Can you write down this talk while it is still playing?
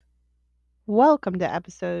Welcome to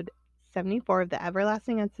episode 74 of the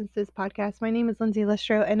Everlasting Essences podcast. My name is Lindsay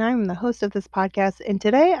Listro, and I'm the host of this podcast. And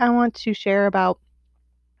today I want to share about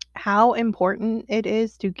how important it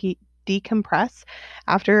is to decompress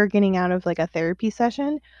after getting out of like a therapy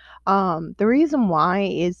session. The reason why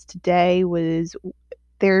is today was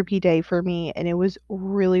therapy day for me, and it was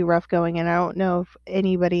really rough going. And I don't know if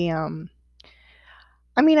anybody, I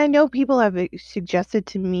know people have suggested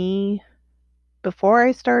to me before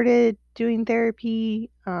I started doing therapy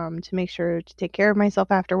to make sure to take care of myself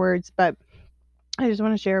afterwards. But I just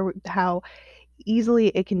want to share how easily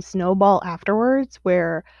it can snowball afterwards,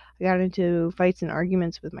 where I got into fights and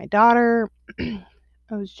arguments with my daughter. I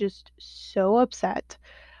was just so upset,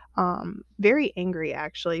 very angry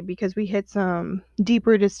actually, because we hit some deep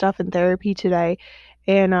rooted stuff in therapy today.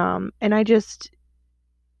 And I just,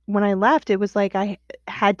 when I left, it was like I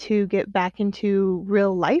had to get back into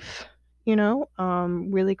real life,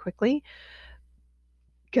 really quickly,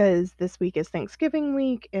 because this week is Thanksgiving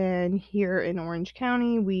week, and here in Orange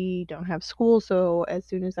County, we don't have school. So as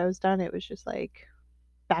soon as I was done, it was just like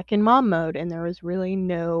back in mom mode, and there was really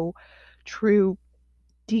no true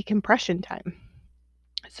decompression time.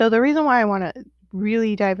 So the reason why I want to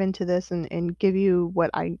really dive into this and give you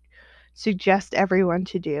what I suggest everyone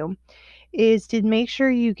to do is to make sure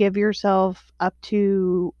you give yourself up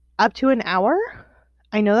to an hour.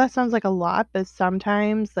 I know that sounds like a lot, but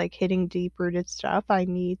sometimes like hitting deep rooted stuff, I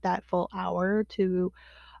need that full hour to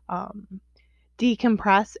um,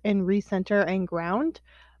 decompress and recenter and ground.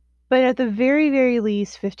 But at the very, very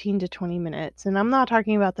least, 15 to 20 minutes. And I'm not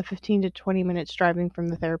talking about the 15 to 20 minutes driving from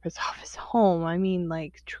the therapist's office home. I mean,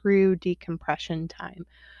 like true decompression time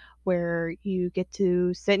where you get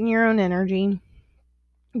to sit in your own energy,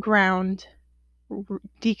 ground,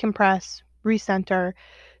 decompress, recenter,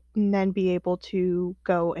 and then be able to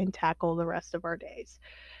go and tackle the rest of our days.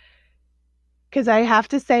 Because I have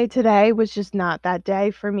to say, today was just not that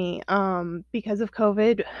day for me. Because of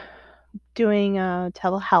COVID, doing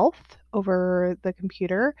telehealth over the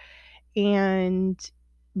computer, and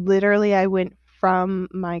literally I went from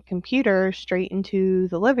my computer straight into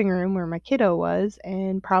the living room where my kiddo was,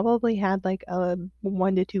 and probably had like a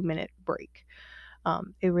 1 to 2 minute break.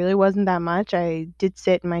 It really wasn't that much. I did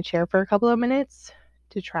sit in my chair for a couple of minutes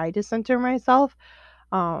to try to center myself,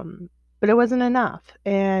 but it wasn't enough.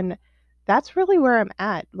 And that's really where I'm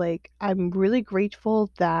at. Like, I'm really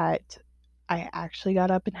grateful that I actually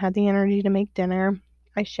got up and had the energy to make dinner.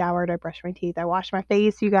 I showered, I brushed my teeth, I washed my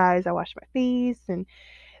face, you guys. I washed my face, and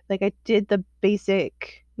like I did the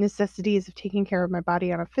basic necessities of taking care of my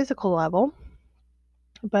body on a physical level.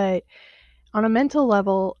 But on a mental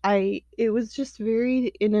level, it was just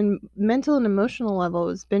very, in a mental and emotional level,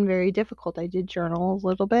 it's been very difficult. I did journal a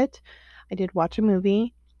little bit. I did watch a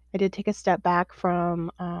movie. I did take a step back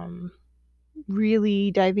from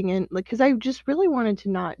really diving in, like, because I just really wanted to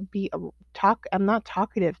not be I'm not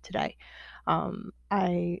talkative today.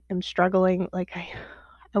 I am struggling. Like,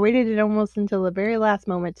 I waited it almost until the very last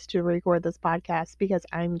moment to record this podcast because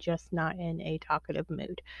I'm just not in a talkative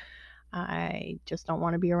mood. I just don't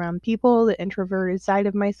want to be around people. The introverted side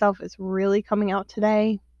of myself is really coming out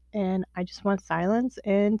today, and I just want silence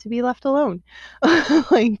and to be left alone.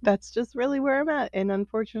 Like, that's just really where I'm at. And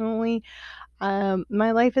unfortunately,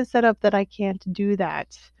 my life is set up that I can't do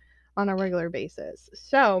that on a regular basis.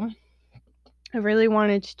 So I really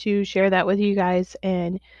wanted to share that with you guys,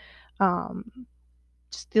 and um,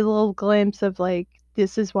 just a little glimpse of like,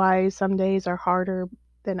 this is why some days are harder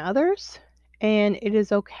than others, and it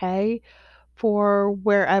is okay for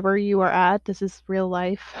wherever you are at. This is real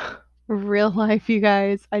life. Real life, you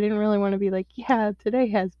guys. I didn't really want to be like, yeah, today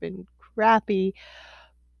has been crappy.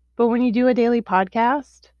 But when you do a daily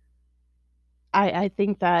podcast, I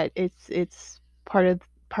think that it's part of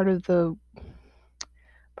the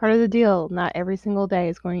part of the deal. Not every single day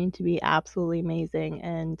is going to be absolutely amazing,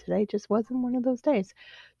 and today just wasn't one of those days.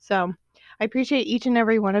 So I appreciate each and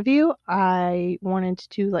every one of you. I wanted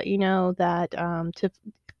to let you know that to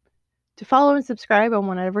follow and subscribe on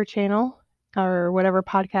whatever channel or whatever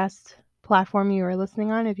podcast platform you are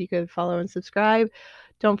listening on. If you could follow and subscribe.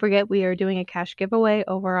 Don't forget, we are doing a cash giveaway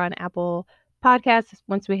over on Apple Podcasts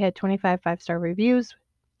once we hit 25 5-star reviews.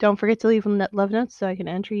 Don't forget to leave love notes so I can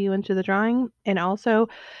enter you into the drawing. And also,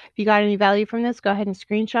 if you got any value from this, go ahead and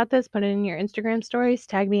screenshot this, put it in your Instagram stories,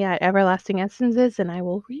 tag me at Everlasting Essences, and I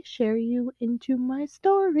will reshare you into my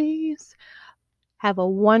stories. Have a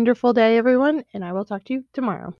wonderful day, everyone, and I will talk to you tomorrow.